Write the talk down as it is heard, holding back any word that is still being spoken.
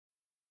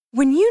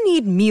When you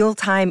need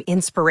mealtime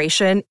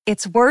inspiration,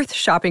 it's worth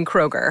shopping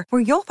Kroger,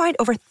 where you'll find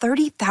over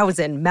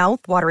 30,000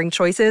 mouth-watering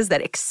choices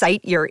that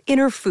excite your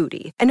inner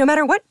foodie. And no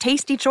matter what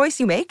tasty choice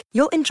you make,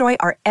 you'll enjoy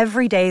our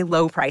everyday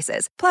low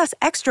prices, plus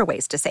extra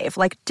ways to save,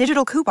 like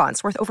digital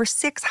coupons worth over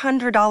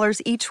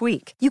 $600 each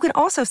week. You can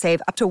also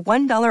save up to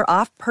 $1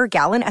 off per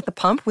gallon at the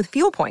pump with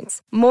fuel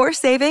points. More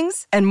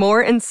savings and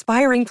more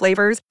inspiring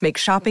flavors make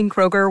shopping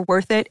Kroger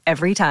worth it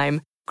every time.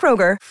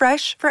 Kroger,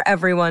 fresh for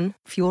everyone.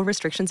 Fuel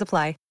restrictions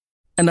apply.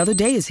 Another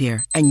day is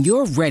here, and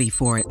you're ready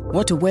for it.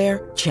 What to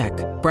wear? Check.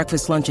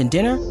 Breakfast, lunch, and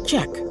dinner?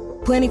 Check.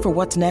 Planning for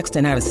what's next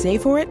and how to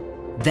save for it?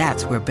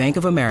 That's where Bank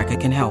of America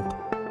can help.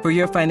 For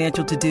your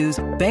financial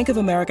to-dos, Bank of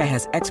America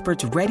has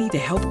experts ready to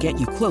help get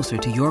you closer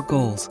to your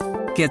goals.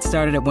 Get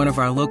started at one of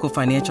our local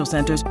financial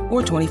centers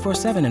or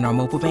 24/7 in our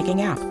mobile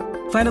banking app.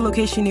 Find a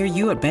location near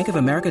you at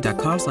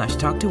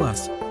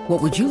bankofamerica.com/talktous.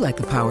 What would you like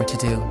the power to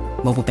do?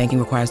 Mobile banking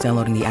requires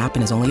downloading the app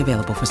and is only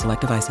available for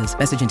select devices.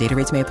 Message and data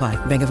rates may apply.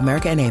 Bank of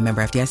America N.A.,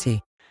 member FDIC.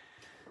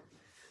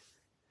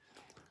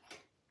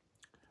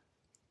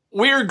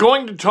 We are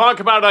going to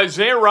talk about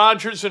Isaiah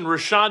Rodgers and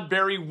Rashad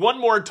Berry one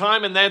more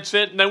time, and that's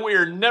it. And then we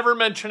are never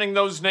mentioning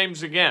those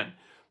names again.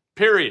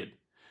 Period.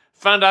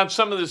 Found out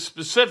some of the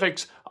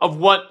specifics of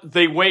what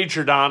they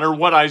wagered on, or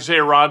what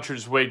Isaiah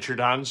Rodgers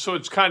wagered on, so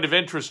it's kind of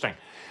interesting.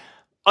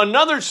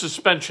 Another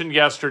suspension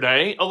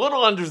yesterday, a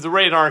little under the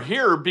radar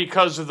here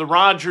because of the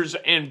Rodgers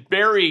and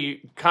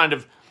Berry kind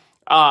of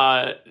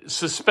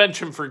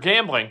suspension for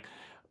gambling.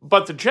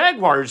 But the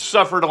Jaguars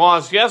suffered a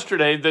loss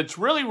yesterday that's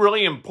really,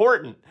 really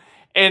important.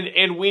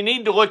 And we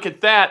need to look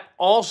at that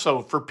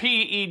also for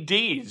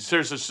PEDs.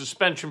 There's a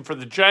suspension for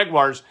the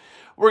Jaguars.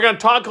 We're going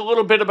to talk a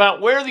little bit about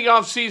where the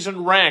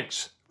offseason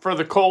ranks for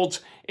the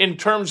Colts in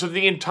terms of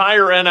the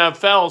entire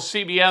NFL.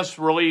 CBS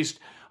released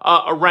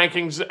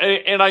rankings,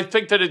 and I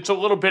think that it's a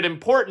little bit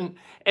important,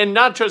 and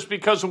not just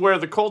because of where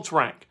the Colts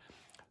rank.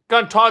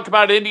 Going to talk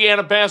about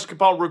Indiana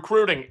basketball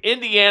recruiting.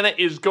 Indiana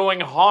is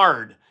going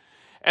hard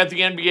at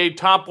the NBA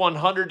Top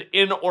 100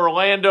 in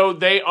Orlando.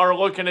 They are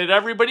looking at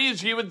everybody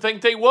as you would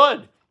think they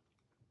would.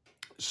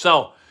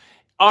 So,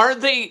 are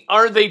they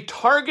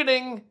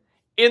targeting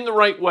in the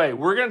right way?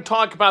 We're going to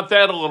talk about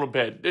that a little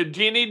bit.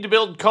 Do you need to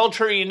build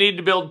culture, you need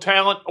to build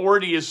talent, or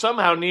do you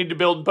somehow need to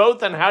build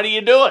both, and how do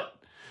you do it?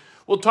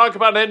 We'll talk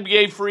about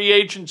NBA free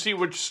agency,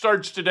 which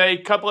starts today.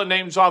 A couple of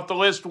names off the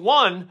list.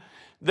 One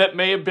that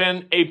may have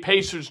been a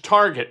Pacers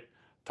target.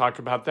 Talk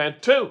about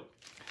that too.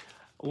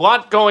 A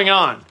lot going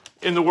on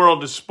in the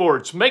world of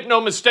sports. Make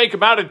no mistake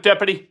about it,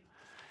 Deputy.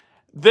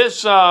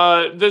 This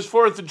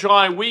 4th of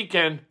July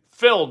weekend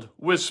filled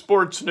with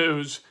sports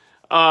news.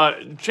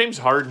 James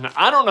Harden.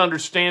 I don't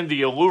understand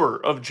the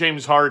allure of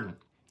James Harden.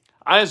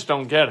 I just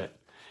don't get it.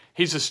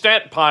 He's a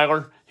stat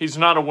piler. He's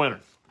not a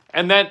winner.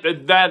 And that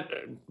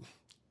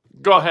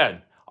go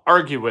ahead,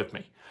 argue with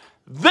me.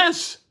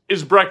 This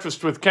is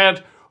Breakfast with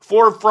Kent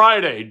for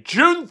Friday,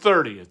 June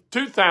 30th,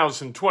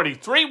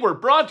 2023. We're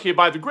brought to you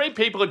by the great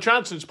people at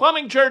Johnson's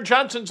Plumbing. Jared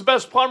Johnson's the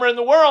best plumber in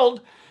the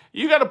world.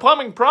 You got a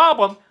plumbing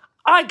problem,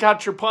 I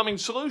got your plumbing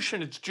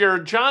solution. It's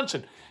Jared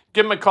Johnson.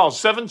 Give him a call,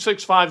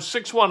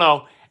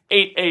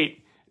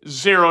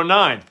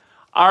 765-610-8809.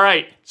 All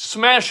right,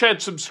 smash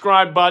that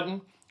subscribe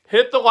button.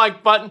 Hit the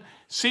like button.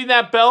 See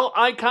that bell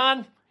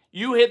icon?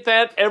 You hit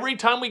that every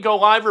time we go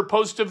live or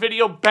post a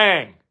video,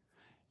 bang,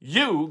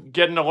 you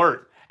get an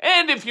alert.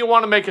 And if you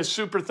want to make a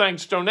super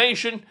thanks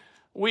donation,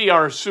 we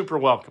are super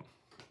welcome.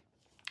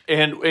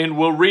 And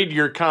we'll read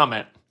your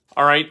comment.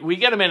 All right, we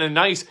get them in a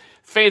nice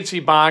fancy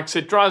box.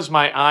 It draws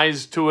my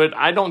eyes to it.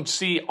 I don't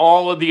see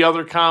all of the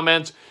other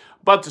comments,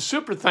 but the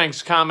super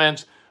thanks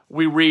comments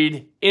we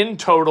read in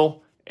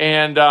total,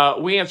 and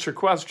we answer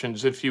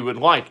questions if you would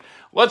like.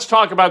 Let's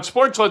talk about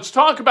sports. Let's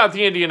talk about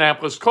the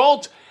Indianapolis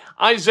Colts,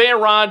 Isaiah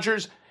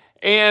Rodgers,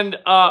 and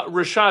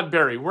Rashad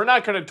Berry. We're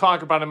not going to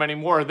talk about them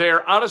anymore.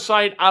 They're out of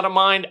sight, out of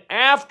mind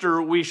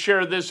after we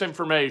share this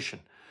information.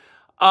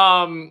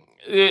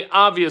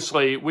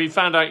 Obviously, we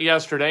found out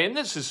yesterday, and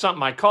this is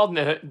something I called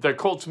in the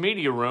Colts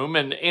media room,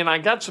 and I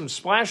got some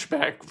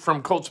splashback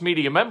from Colts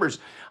media members.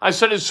 I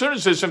said, as soon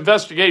as this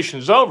investigation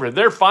is over,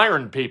 they're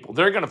firing people.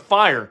 They're going to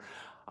fire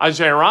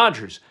Isaiah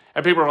Rodgers.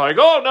 And people are like,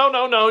 oh,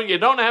 no, you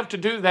don't have to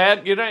do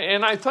that.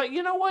 And I thought,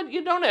 you know what?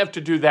 You don't have to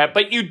do that.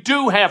 But you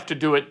do have to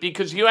do it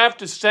because you have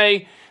to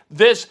say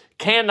this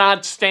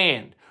cannot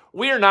stand.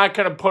 We are not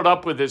going to put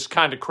up with this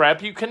kind of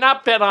crap. You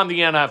cannot bet on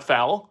the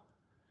NFL.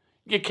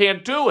 You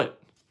can't do it.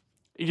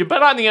 You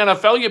bet on the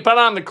NFL, you bet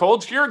on the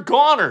Colts, you're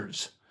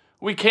goners.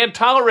 We can't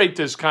tolerate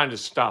this kind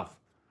of stuff.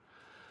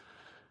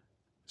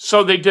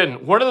 So they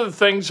didn't. One of the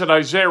things that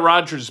Isaiah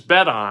Rodgers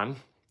bet on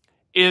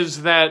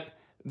is that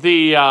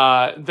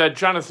that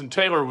Jonathan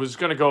Taylor was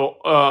going to go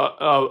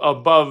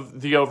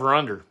above the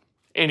over-under.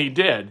 And he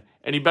did.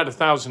 And he bet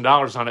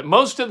 $1,000 on it.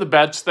 Most of the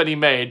bets that he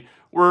made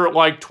were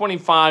like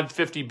 $25,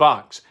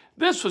 $50.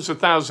 This was a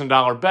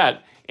 $1,000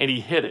 bet, and he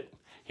hit it.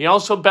 He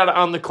also bet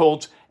on the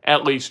Colts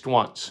at least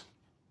once.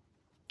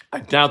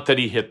 I doubt that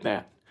he hit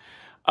that.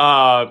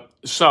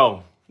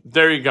 So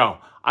there you go.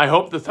 I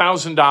hope the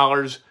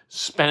 $1,000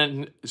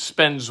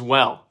 spends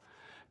well.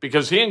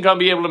 Because he ain't going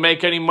to be able to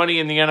make any money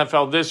in the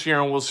NFL this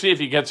year, and we'll see if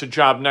he gets a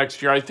job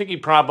next year. I think he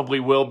probably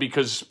will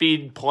because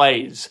speed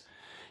plays.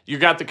 You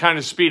got the kind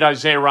of speed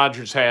Isaiah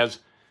Rodgers has,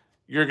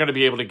 you're going to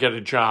be able to get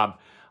a job.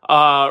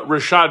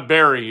 Rashad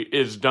Berry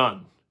is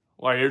done.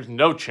 Well, there's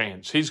no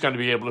chance he's going to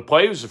be able to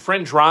play. He was a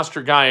fringe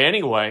roster guy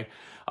anyway,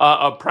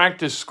 a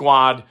practice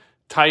squad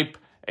type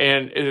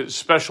and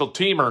special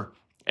teamer.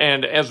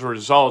 And as a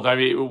result, I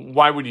mean,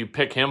 why would you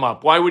pick him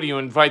up? Why would you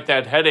invite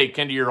that headache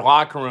into your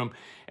locker room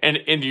and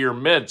into your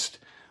midst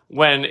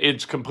when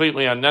it's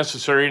completely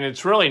unnecessary and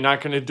it's really not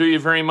going to do you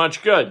very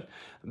much good?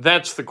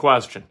 That's the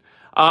question.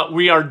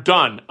 We are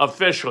done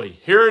officially.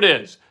 Here it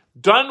is.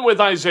 Done with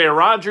Isaiah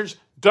Rodgers,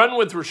 done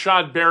with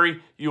Rashad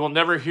Berry. You will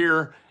never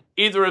hear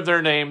either of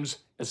their names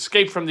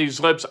escape from these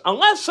lips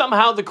unless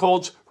somehow the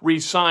Colts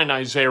re-sign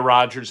Isaiah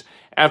Rodgers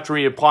after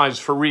he applies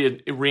for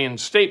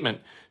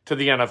reinstatement to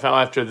the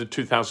NFL after the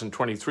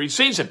 2023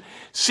 season.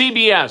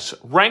 CBS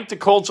ranked the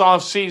Colts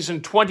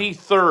offseason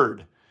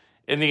 23rd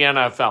in the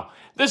NFL.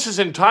 This is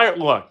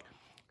look,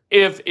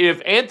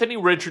 if Anthony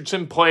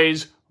Richardson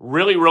plays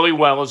really, really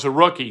well as a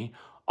rookie,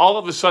 all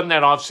of a sudden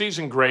that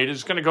offseason grade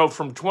is going to go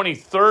from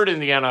 23rd in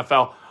the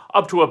NFL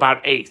up to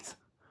about 8th.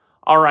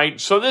 All right,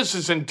 so this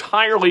is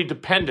entirely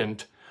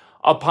dependent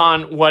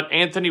upon what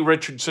Anthony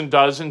Richardson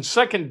does, and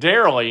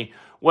secondarily,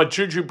 what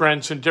Juju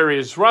Brents and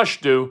Darius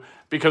Rush do,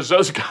 because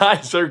those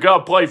guys are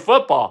going to play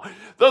football.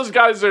 Those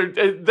guys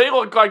they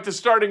look like the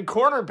starting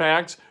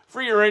cornerbacks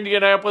for your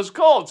Indianapolis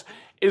Colts.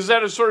 Is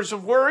that a source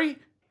of worry?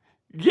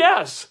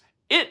 Yes,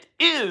 it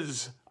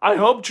is. I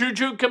hope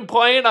Juju can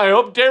play, and I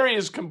hope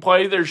Darius can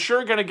play. They're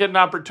sure going to get an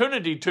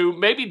opportunity to.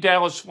 Maybe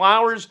Dallas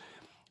Flowers,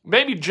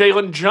 maybe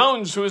Jalen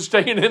Jones, who is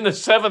taken in the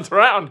 7th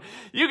round.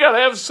 You got to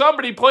have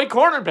somebody play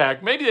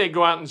cornerback. Maybe they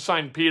go out and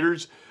sign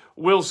Peters.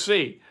 We'll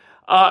see.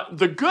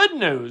 The good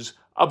news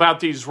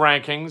about these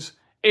rankings,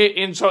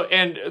 and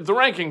the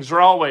rankings are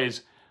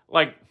always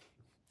like,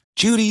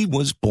 Judy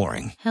was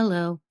boring.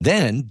 Hello.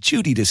 Then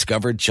Judy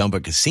discovered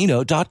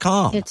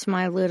ChumbaCasino.com. It's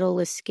my little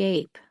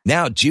escape.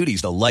 Now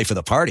Judy's the life of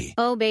the party.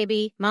 Oh,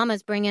 baby,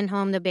 mama's bringing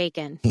home the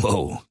bacon.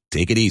 Whoa,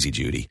 take it easy,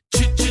 Judy.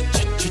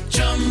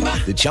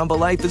 The Chumba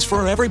life is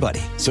for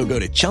everybody. So go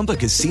to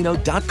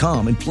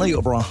ChumbaCasino.com and play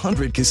over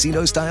 100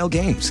 casino-style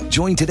games.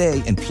 Join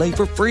today and play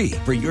for free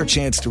for your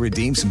chance to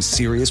redeem some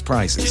serious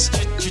prizes.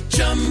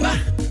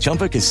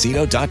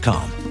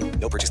 ChumbaCasino.com.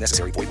 No purchase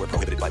necessary. Void where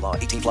prohibited by law.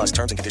 18 plus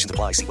terms and conditions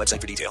apply. See website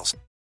for details.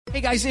 Hey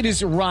guys, it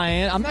is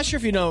Ryan. I'm not sure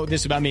if you know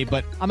this about me,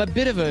 but I'm a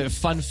bit of a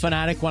fun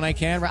fanatic when I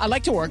can. I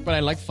like to work, but I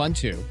like fun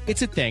too.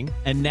 It's a thing.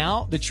 And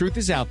now the truth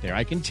is out there.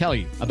 I can tell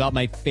you about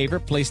my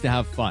favorite place to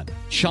have fun.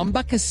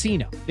 Chumba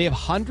Casino. They have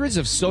hundreds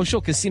of social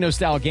casino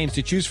style games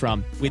to choose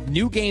from with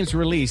new games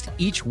released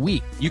each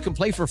week. You can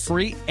play for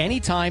free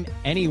anytime,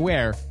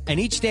 anywhere. And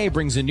each day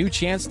brings a new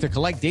chance to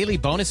collect daily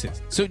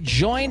bonuses. So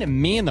join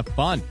me in the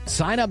fun.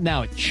 Sign up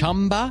now at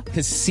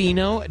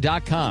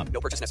ChumbaCasino.com.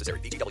 No purchase necessary.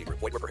 VGW.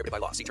 Void where prohibited by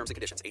law. See terms and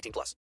conditions. 18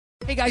 plus.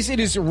 Hey guys, it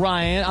is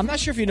Ryan. I'm not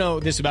sure if you know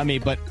this about me,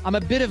 but I'm a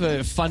bit of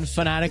a fun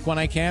fanatic when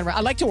I can. I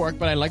like to work,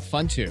 but I like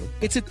fun too.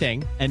 It's a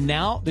thing. And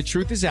now the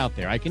truth is out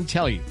there. I can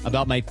tell you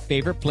about my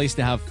favorite place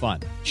to have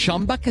fun.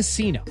 Chumba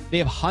Casino. They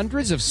have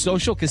hundreds of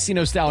social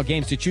casino style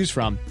games to choose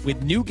from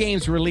with new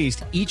games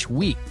released each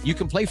week. You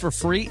can play for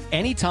free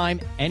anytime,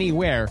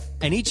 anywhere.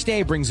 And each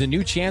day brings a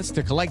new chance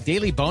to collect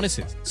daily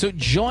bonuses. So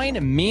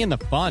join me in the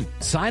fun.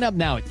 Sign up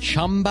now at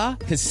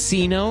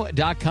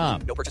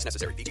ChumbaCasino.com. No purchase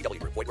necessary.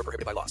 VGW. Void where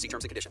prohibited by law. See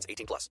terms and conditions.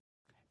 18 plus.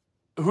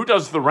 Who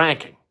does the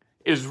ranking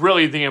is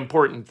really the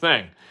important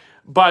thing.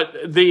 But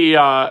the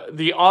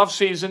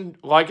offseason,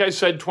 like I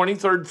said,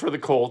 23rd for the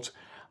Colts.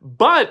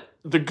 But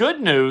the good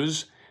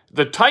news,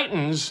 the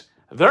Titans,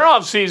 their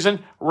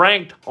offseason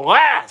ranked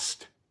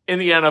last in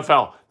the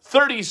NFL,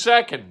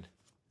 32nd.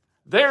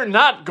 They're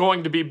not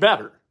going to be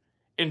better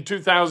in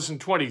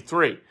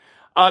 2023.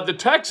 The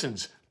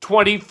Texans,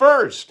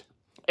 21st.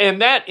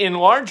 And that, in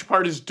large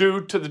part, is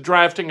due to the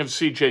drafting of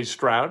C.J.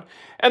 Stroud.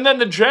 And then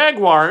the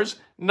Jaguars,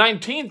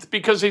 19th,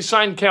 because they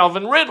signed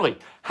Calvin Ridley.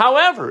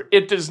 However,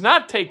 it does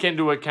not take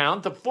into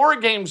account the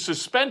 4-game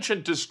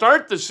suspension to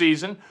start the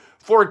season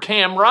for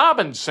Cam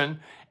Robinson,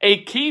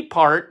 a key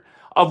part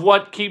of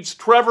what keeps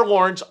Trevor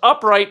Lawrence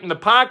upright in the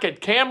pocket.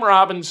 Cam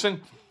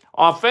Robinson,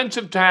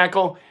 offensive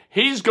tackle,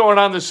 he's going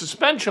on the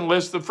suspension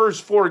list the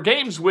first 4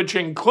 games, which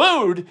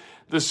include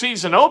the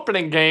season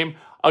opening game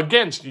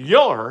against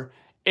your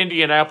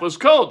Indianapolis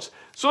Colts.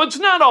 So it's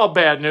not all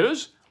bad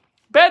news.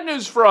 Bad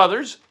news for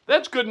others.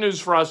 That's good news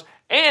for us.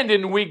 And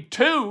in week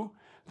 2,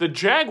 the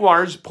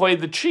Jaguars play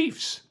the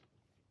Chiefs.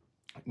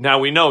 Now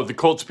we know the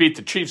Colts beat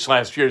the Chiefs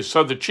last year,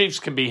 so the Chiefs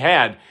can be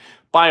had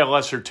by a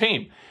lesser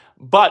team.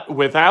 But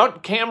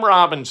without Cam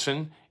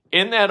Robinson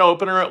in that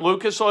opener at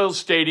Lucas Oil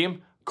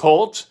Stadium,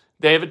 Colts,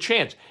 they have a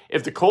chance.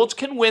 If the Colts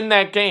can win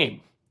that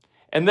game,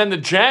 and then the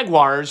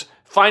Jaguars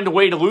find a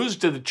way to lose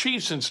to the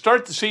Chiefs and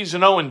start the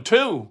season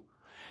 0-2,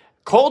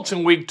 Colts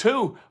in week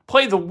 2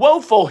 play the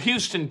woeful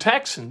Houston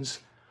Texans.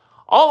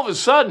 All of a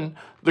sudden,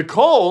 the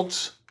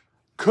Colts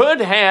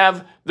could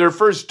have their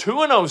first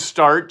 2-0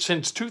 start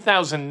since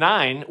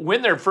 2009,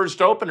 win their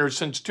first opener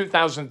since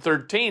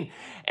 2013,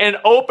 and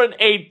open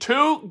a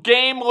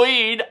 2-game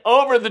lead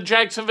over the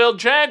Jacksonville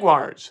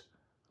Jaguars.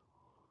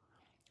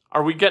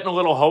 Are we getting a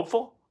little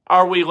hopeful?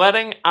 Are we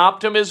letting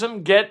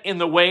optimism get in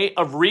the way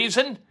of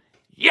reason?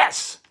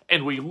 Yes,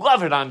 and we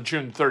love it on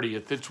June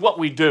 30th. It's what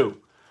we do.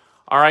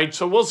 All right,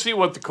 so we'll see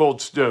what the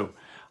Colts do.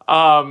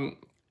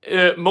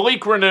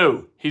 Malik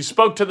Reneau, he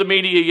spoke to the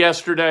media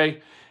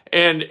yesterday,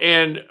 and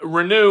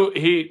Reneau,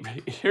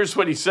 here's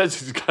what he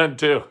says he's going to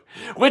do,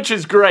 which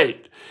is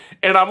great.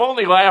 And I'm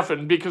only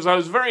laughing because I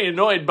was very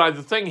annoyed by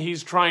the thing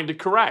he's trying to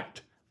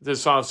correct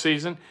this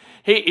offseason.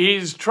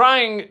 He's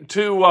trying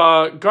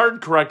to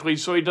guard correctly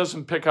so he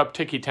doesn't pick up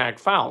ticky-tack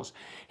fouls.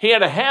 He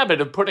had a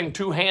habit of putting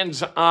two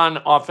hands on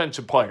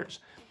offensive players.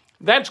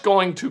 That's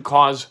going to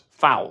cause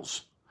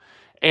fouls.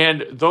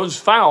 And those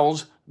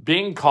fouls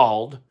being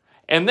called,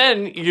 and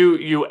then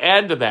you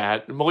add to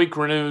that Malik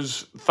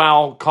Reneau's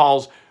foul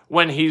calls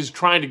when he's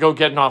trying to go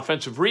get an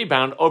offensive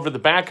rebound over the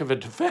back of a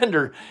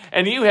defender,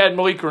 and you had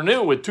Malik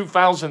Reneau with 2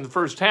 fouls in the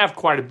first half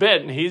quite a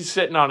bit, and he's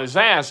sitting on his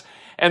ass,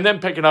 and then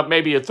picking up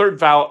maybe a third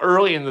foul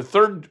early in the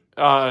third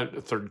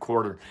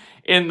quarter,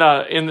 in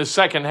the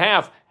second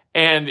half,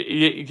 and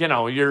you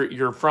know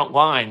your front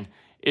line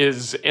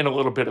is in a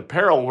little bit of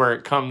peril where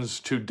it comes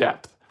to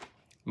depth.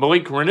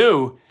 Malik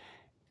Reneau,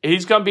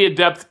 he's going to be a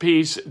depth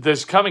piece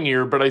this coming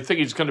year, but I think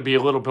he's going to be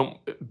a little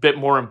bit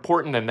more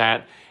important than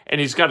that, and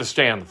he's got to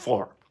stay on the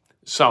floor.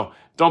 So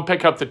don't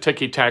pick up the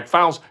ticky-tack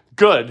fouls.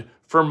 Good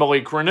for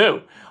Malik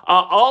Reneau.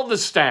 All the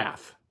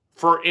staff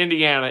for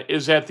Indiana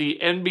is at the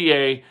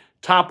NBA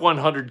Top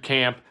 100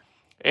 camp,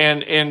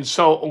 and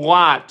so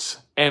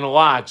lots and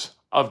lots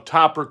of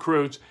top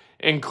recruits,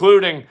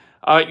 including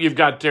you've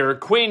got Derek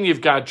Queen, you've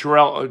got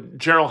Gerald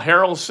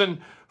Harrelson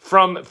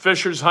from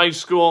Fishers High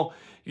School,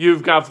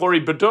 you've got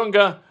Flory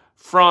Badunga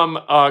from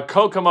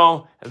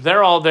Kokomo.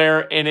 They're all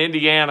there, and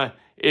Indiana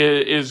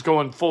is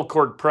going full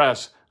court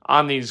press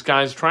on these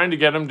guys, trying to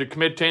get them to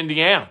commit to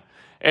Indiana.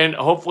 And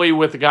hopefully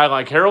with a guy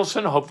like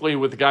Harrelson, hopefully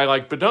with a guy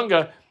like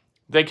Badunga,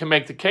 they can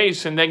make the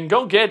case and they can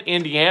go get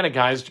Indiana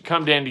guys to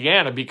come to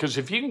Indiana, because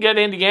if you can get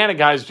Indiana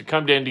guys to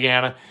come to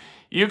Indiana,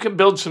 you can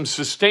build some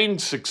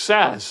sustained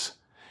success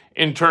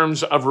in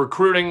terms of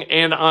recruiting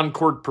and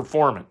on-court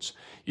performance.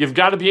 You've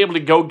got to be able to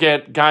go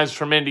get guys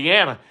from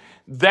Indiana.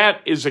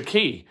 That is a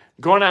key.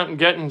 Going out and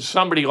getting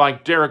somebody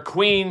like Derek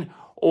Queen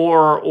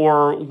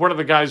or one of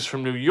the guys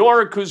from New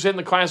York who's in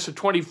the class of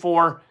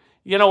 24,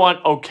 you know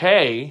what?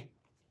 Okay.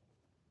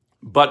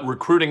 But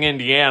recruiting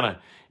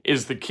Indiana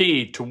is the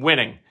key to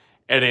winning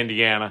at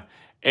Indiana,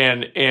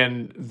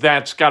 and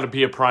that's got to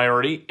be a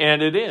priority,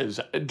 and it is.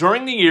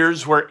 During the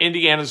years where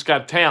Indiana's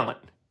got talent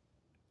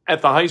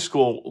at the high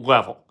school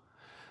level,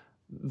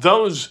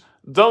 those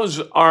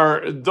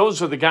are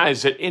the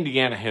guys that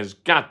Indiana has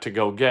got to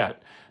go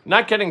get.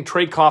 Not getting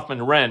Trey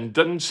Kaufman-Renn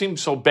doesn't seem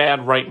so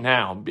bad right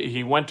now.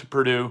 He went to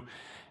Purdue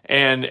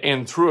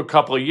and through a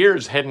couple of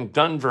years hadn't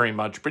done very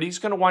much, but he's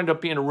going to wind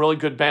up being a really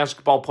good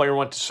basketball player.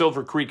 Went to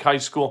Silver Creek High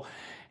School,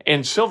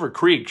 and Silver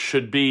Creek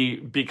should be,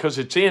 because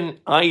it's in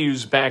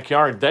IU's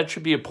backyard, that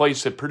should be a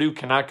place that Purdue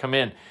cannot come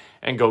in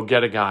and go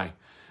get a guy.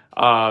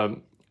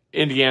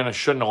 Indiana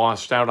shouldn't have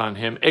lost out on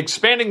him.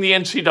 Expanding the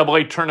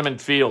NCAA tournament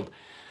field.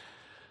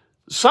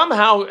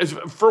 Somehow,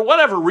 for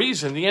whatever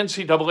reason, the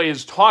NCAA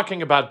is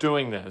talking about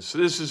doing this.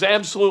 This is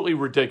absolutely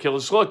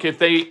ridiculous. Look, if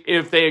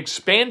they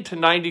expand to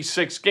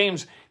 96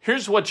 games,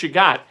 here's what you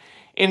got.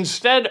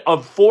 Instead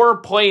of 4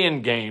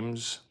 play-in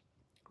games,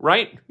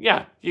 right?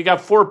 Yeah, you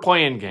got 4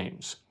 play-in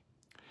games.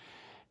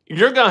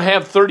 You're going to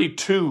have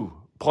 32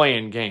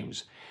 play-in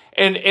games.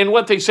 And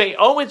what they say,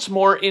 it's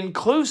more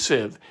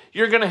inclusive.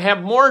 You're going to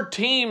have more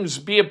teams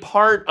be a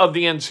part of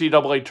the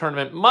NCAA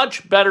tournament.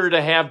 Much better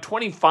to have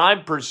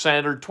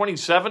 25% or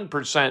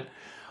 27%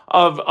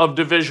 of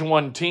Division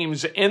I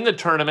teams in the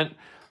tournament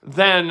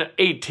than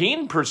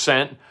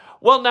 18%.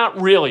 Well, not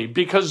really,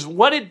 because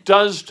what it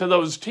does to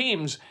those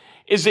teams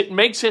is it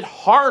makes it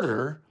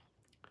harder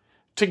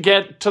to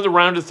get to the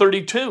round of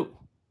 32.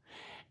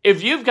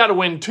 If you've got to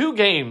win 2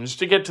 games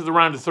to get to the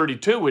round of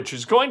 32, which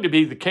is going to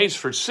be the case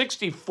for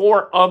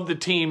 64 of the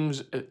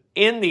teams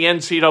in the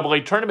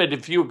NCAA tournament,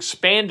 if you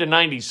expand to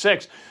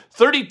 96,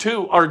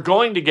 32 are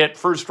going to get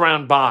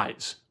first-round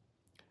byes.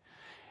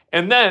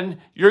 And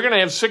then you're going to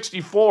have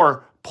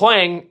 64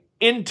 playing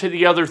into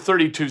the other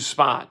 32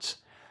 spots.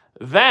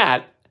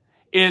 That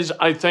is,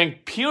 I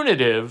think,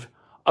 punitive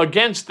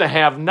against the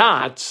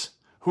have-nots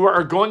who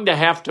are going to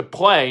have to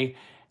play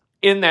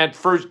in that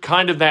first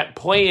kind of that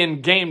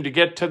play-in game to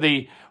get to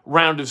the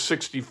round of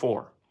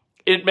 64.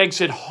 It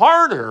makes it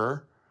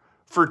harder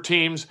for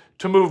teams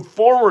to move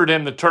forward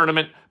in the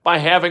tournament by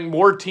having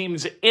more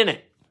teams in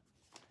it.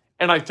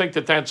 And I think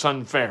that that's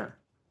unfair.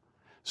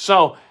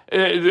 So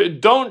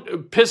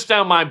don't piss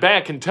down my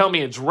back and tell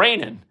me it's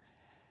raining,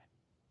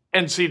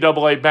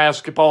 NCAA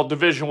basketball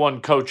Division I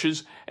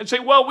coaches, and say,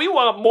 well, we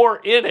want more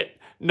in it.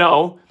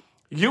 No,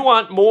 you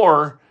want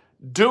more,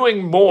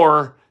 doing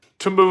more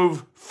to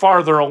move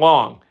farther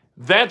along.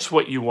 That's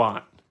what you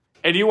want.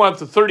 And you want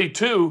the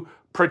 32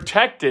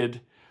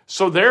 protected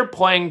so they're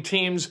playing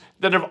teams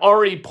that have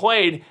already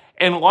played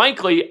and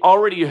likely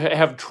already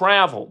have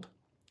traveled.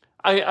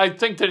 I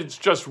think that it's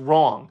just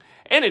wrong.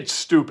 And it's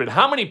stupid.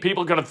 How many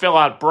people are going to fill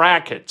out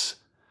brackets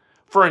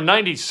for a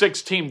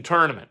 96-team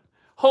tournament?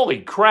 Holy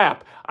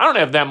crap. I don't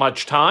have that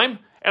much time.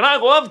 And I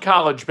love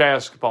college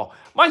basketball.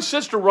 My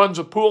sister runs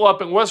a pool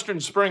up in Western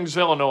Springs,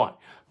 Illinois.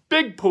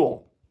 Big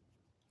pool.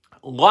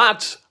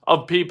 Lots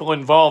of people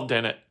involved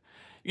in it.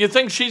 You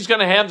think she's going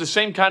to have the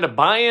same kind of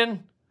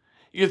buy-in?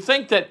 You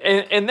think that,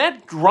 and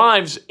that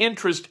drives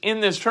interest in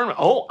this tournament.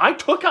 Oh, I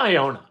took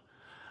Iona.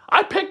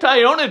 I picked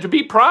Iona to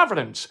beat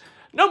Providence.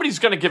 Nobody's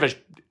going to give a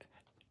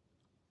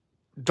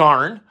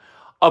darn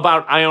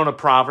about Iona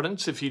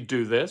Providence if you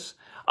do this.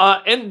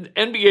 And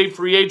NBA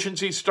free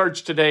agency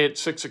starts today at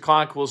 6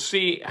 o'clock. We'll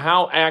see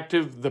how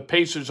active the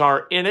Pacers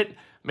are in it.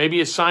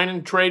 Maybe a sign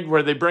and trade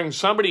where they bring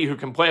somebody who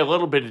can play a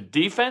little bit of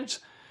defense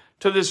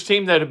to this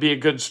team. That'd be a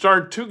good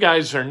start. Two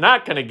guys they're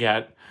not going to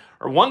get,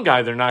 or one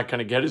guy they're not going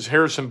to get, is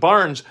Harrison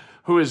Barnes,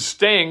 who is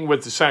staying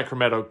with the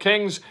Sacramento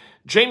Kings.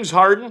 James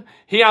Harden,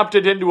 he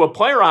opted into a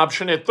player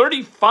option at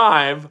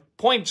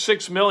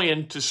 $35.6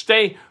 million to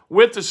stay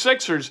with the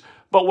Sixers,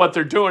 but what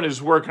they're doing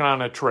is working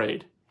on a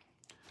trade.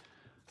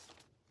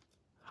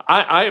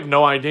 I have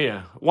no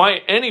idea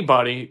why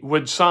anybody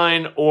would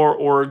sign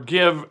or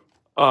give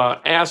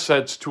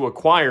assets to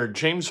acquire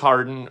James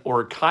Harden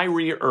or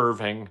Kyrie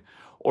Irving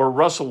or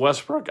Russell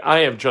Westbrook. I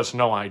have just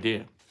no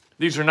idea.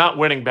 These are not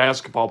winning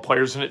basketball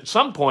players, and at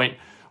some point,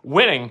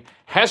 winning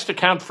has to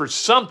count for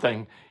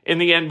something in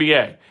the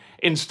NBA.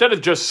 Instead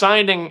of just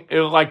signing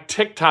like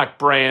TikTok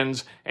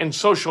brands and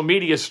social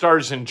media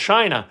stars in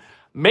China,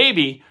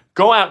 maybe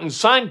go out and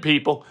sign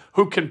people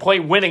who can play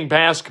winning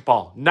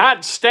basketball.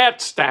 Not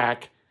stat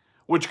stack,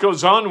 which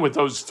goes on with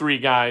those three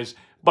guys,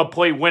 but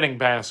play winning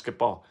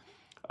basketball.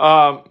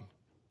 And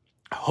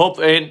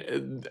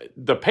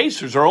the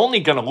Pacers are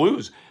only going to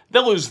lose.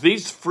 They'll lose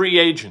these free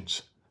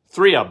agents,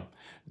 three of them: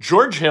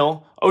 George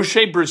Hill,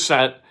 O'Shea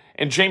Brissett,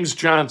 and James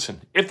Johnson.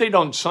 If they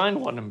don't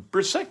sign one, and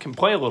Brissett can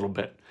play a little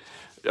bit.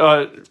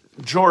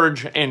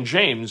 George and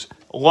James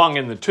long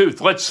in the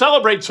tooth. Let's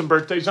celebrate some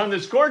birthdays on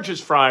this gorgeous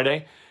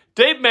Friday.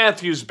 Dave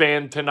Matthews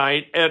Band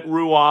tonight at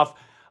Ruoff.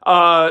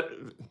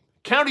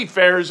 County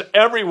fairs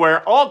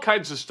everywhere, all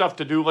kinds of stuff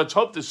to do. Let's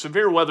hope the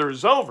severe weather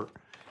is over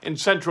in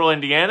central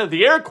Indiana.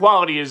 The air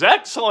quality is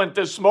excellent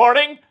this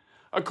morning,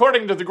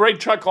 according to the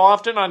great Chuck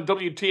Lofton on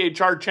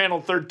WTHR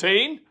Channel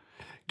 13.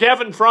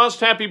 Gavin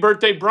Frost, happy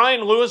birthday.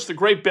 Brian Lewis, the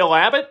great Bill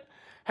Abbott,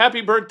 happy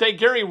birthday.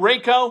 Gary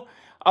Rako,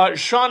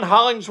 Sean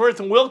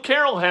Hollingsworth, and Will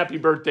Carroll, happy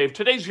birthday. If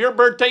today's your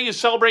birthday, you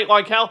celebrate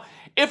like hell.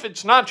 If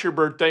it's not your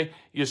birthday,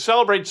 you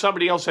celebrate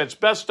somebody else. That's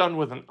best done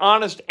with an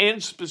honest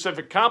and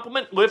specific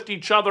compliment. Lift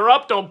each other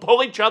up. Don't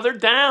pull each other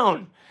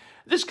down.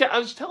 I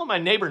was telling my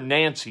neighbor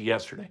Nancy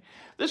yesterday,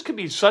 this could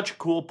be such a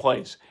cool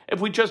place if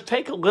we just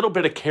take a little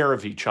bit of care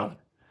of each other.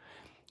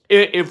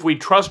 If we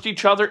trust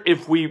each other,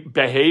 if we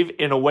behave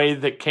in a way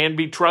that can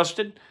be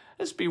trusted,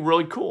 this would be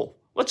really cool.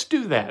 Let's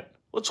do that.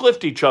 Let's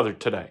lift each other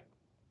today.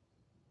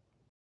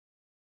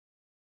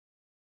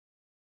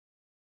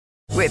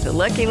 With the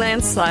Lucky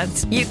Land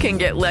Slots, you can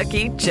get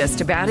lucky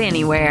just about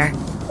anywhere.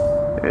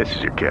 This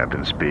is your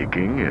captain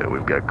speaking.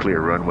 We've got clear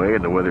runway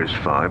and the weather's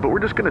fine, but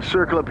we're just going to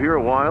circle up here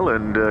a while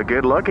and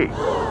get lucky.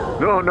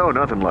 No,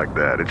 nothing like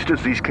that. It's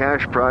just these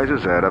cash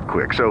prizes add up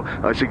quick. So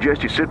I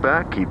suggest you sit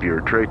back, keep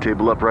your tray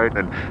table upright,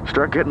 and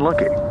start getting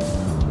lucky.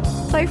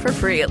 Play for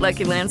free at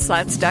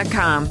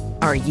LuckyLandSlots.com.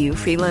 Are you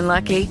feeling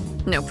lucky?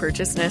 No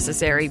purchase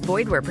necessary.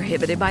 Void where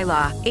prohibited by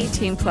law.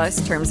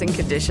 18+ terms and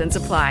conditions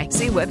apply.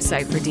 See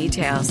website for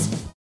details.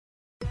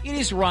 It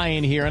is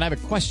Ryan here, and I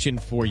have a question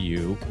for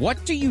you.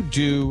 What do you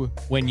do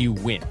when you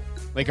win?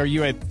 Like, are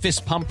you a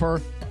fist pumper,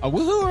 a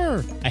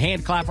woohooer, a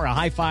hand clapper, a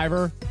high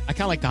fiver? I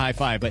kind of like the high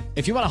five, but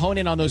if you want to hone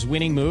in on those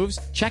winning moves,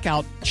 check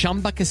out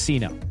Chumba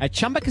Casino. At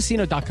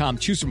ChumbaCasino.com,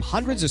 choose from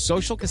hundreds of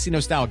social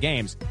casino-style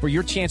games for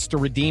your chance to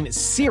redeem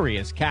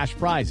serious cash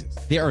prizes.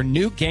 There are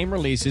new game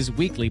releases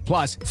weekly,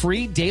 plus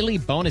free daily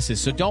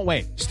bonuses, so don't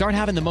wait. Start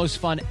having the most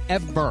fun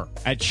ever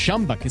at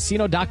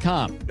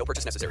ChumbaCasino.com. No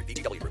purchase necessary.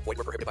 VGW Group. Void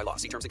where prohibited by law.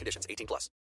 See terms and conditions. 18+.